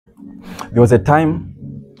There was a time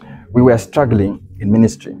we were struggling in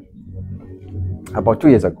ministry, about 2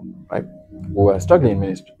 years ago, right? We were struggling in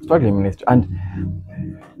ministry, and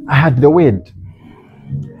I had the word,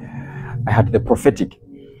 I had the prophetic.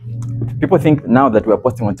 People think now that we are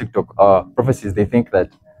posting on TikTok prophecies, they think that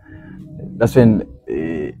that's when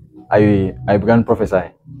I began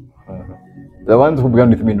prophesying. The ones who began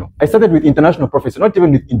with me know. I started with international prophecy, not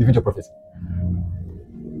even with individual prophecy.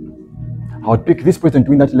 I would pick this person to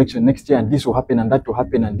win that election next year, and this will happen, and that will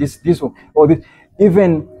happen, and this will, all this.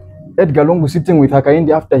 Even Edgar Lungu sitting with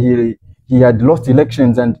Hakainde after he had lost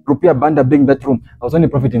elections, and Rupiah Banda being in that room. I was only a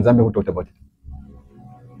prophet in Zambia who talked about it.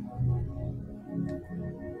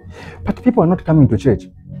 But people are not coming to church.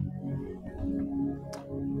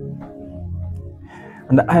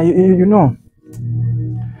 And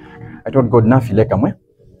I told God, Nafileka mwe.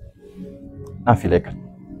 Nafileka.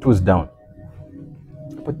 Two's down.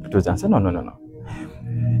 Put two's down. I said, no.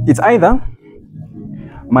 It's either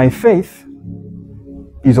my faith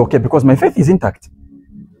is okay, because my faith is intact,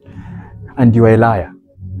 and you are a liar.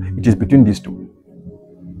 It is between these two.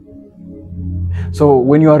 So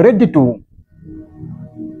when you are ready to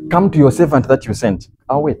come to your servant that you sent,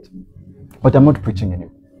 I'll wait. But I'm not preaching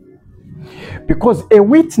anymore. Because a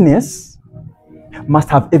witness must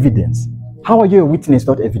have evidence. How are you a witness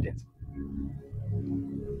without evidence?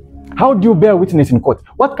 How do you bear witness in court?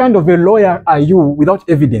 What kind of a lawyer are you without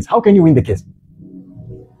evidence? How can you win the case?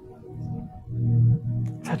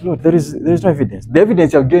 I said, Lord, there is no evidence. The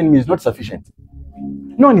evidence you have given me is not sufficient.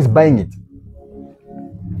 No one is buying it.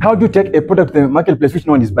 How do you take a product to the marketplace which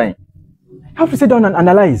no one is buying? You have to sit down and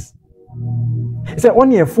analyze. It's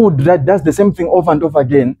only a food that does the same thing over and over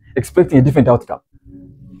again, expecting a different outcome.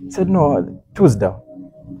 I said, no, two's down.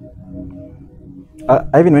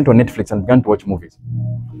 I even went on Netflix and began to watch movies.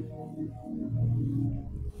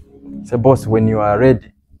 I said, boss, when you are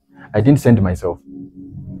ready, I didn't send myself.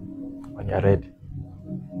 When you are ready.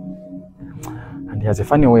 And he has a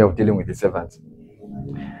funny way of dealing with his servants.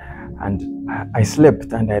 And I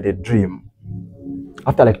slept and I had a dream.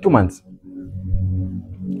 After like 2 months,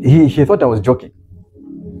 he thought I was joking.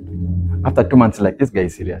 After 2 months, like, this guy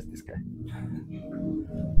is serious, this guy.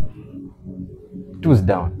 Two's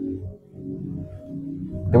down.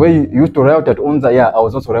 The way you used to riot at Unza, yeah, I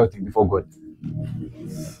was also rioting before God.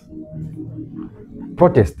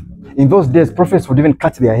 Protest. In those days, prophets would even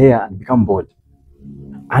cut their hair and become bald.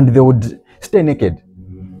 And they would stay naked.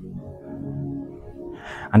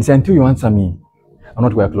 And say, until you answer me, I'll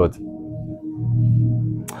not wear clothes.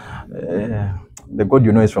 The God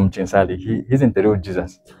you know is from Chinsali. He isn't the real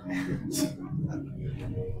Jesus.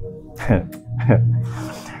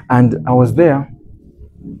 And I was there.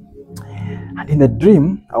 And in the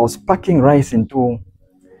dream, I was packing rice into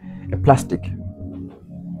a plastic.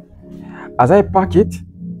 As I pack it,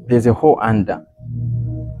 there's a hole under.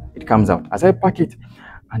 It comes out. As I pack it,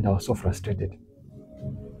 and I was so frustrated.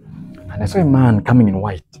 And I saw a man coming in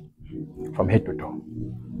white from head to toe.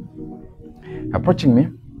 Approaching me,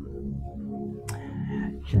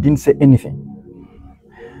 he didn't say anything.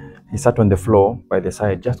 He sat on the floor by the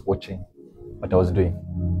side, just watching what I was doing.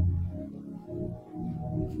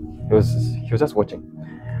 He was just watching.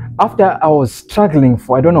 After I was struggling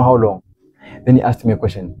for I don't know how long, then he asked me a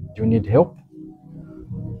question. Do you need help?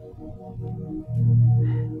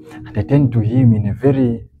 And I turned to him in a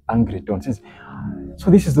very angry tone. Says, so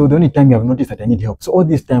this is the only time you have noticed that I need help. So all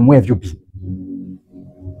this time, where have you been?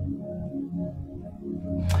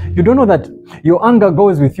 You don't know that your anger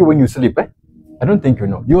goes with you when you sleep, eh? I don't think you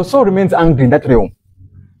know. Your soul remains angry in that realm.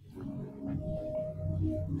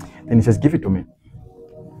 Then he says, give it to me.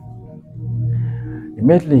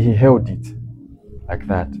 Immediately he held it like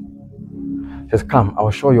that. He says, come,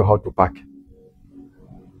 I'll show you how to pack.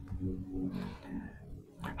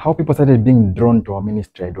 How people started being drawn to our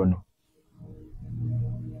ministry, I don't know.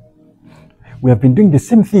 We have been doing the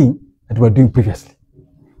same thing that we were doing previously.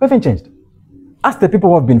 We haven't changed. Ask the people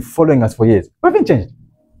who have been following us for years. We haven't changed.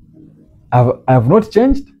 I have not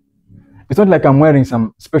changed. It's not like I'm wearing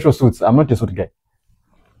some special suits. I'm not a suit guy.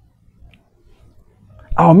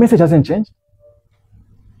 Our message hasn't changed.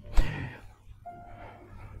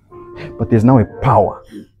 But there's now a power.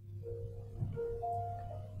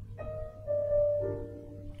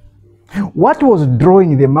 What was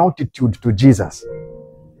drawing the multitude to Jesus?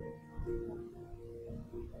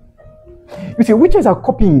 You see, witches are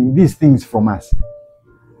copying these things from us.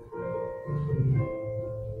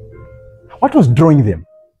 What was drawing them?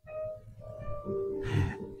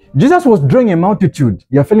 Jesus was drawing a multitude.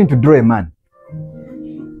 You are failing to draw a man.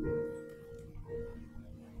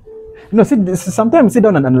 You know, sometimes sit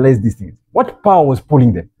down and analyze these things. What power was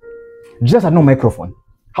pulling them? Jesus had no microphone.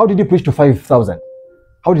 How did he preach to 5,000?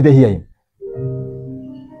 How did they hear him?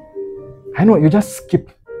 I know you just skip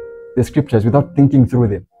the scriptures without thinking through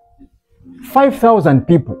them. 5,000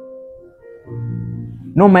 people.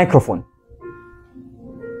 No microphone.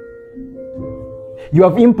 You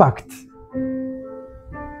have impact.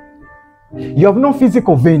 You have no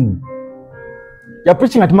physical venue. You are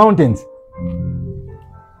preaching at mountains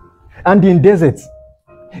and in deserts.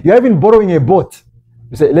 You are even borrowing a boat.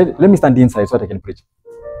 You say, let me stand inside so that I can preach.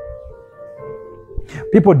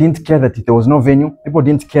 People didn't care that there was no venue. People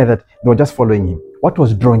didn't care that they were just following him. What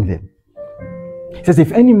was drawing them? He says,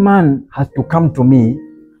 if any man has to come to me,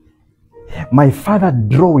 my Father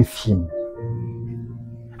draweth him.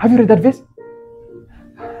 Have you read that verse?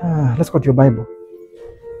 Let's go to your Bible.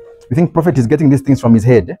 You think prophet is getting these things from his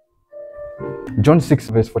head? John 6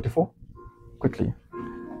 verse 44. Quickly.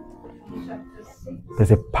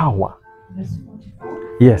 There's a power. Verse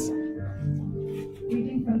 44. Yes.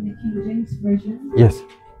 Reading from the King James Version. Yes.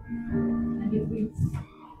 And it reads,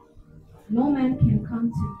 no man can come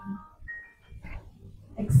to me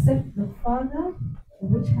except the Father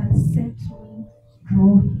which hath sent me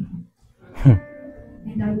draw him.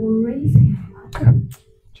 And I will raise him up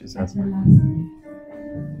Jesus. at the last day.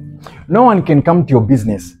 No one can come to your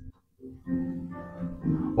business.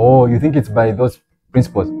 Oh, you think it's by those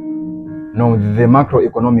principles? No, the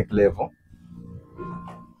macroeconomic level.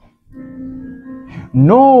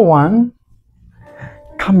 No one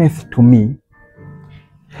cometh to me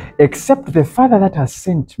except the Father that has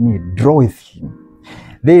sent me draweth him.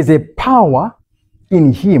 There is a power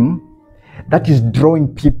in him that is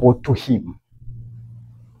drawing people to him.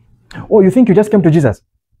 Oh, you think you just came to Jesus?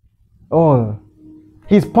 Oh,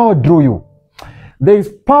 his power drew you. There is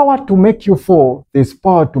power to make you fall. There is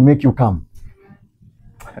power to make you come.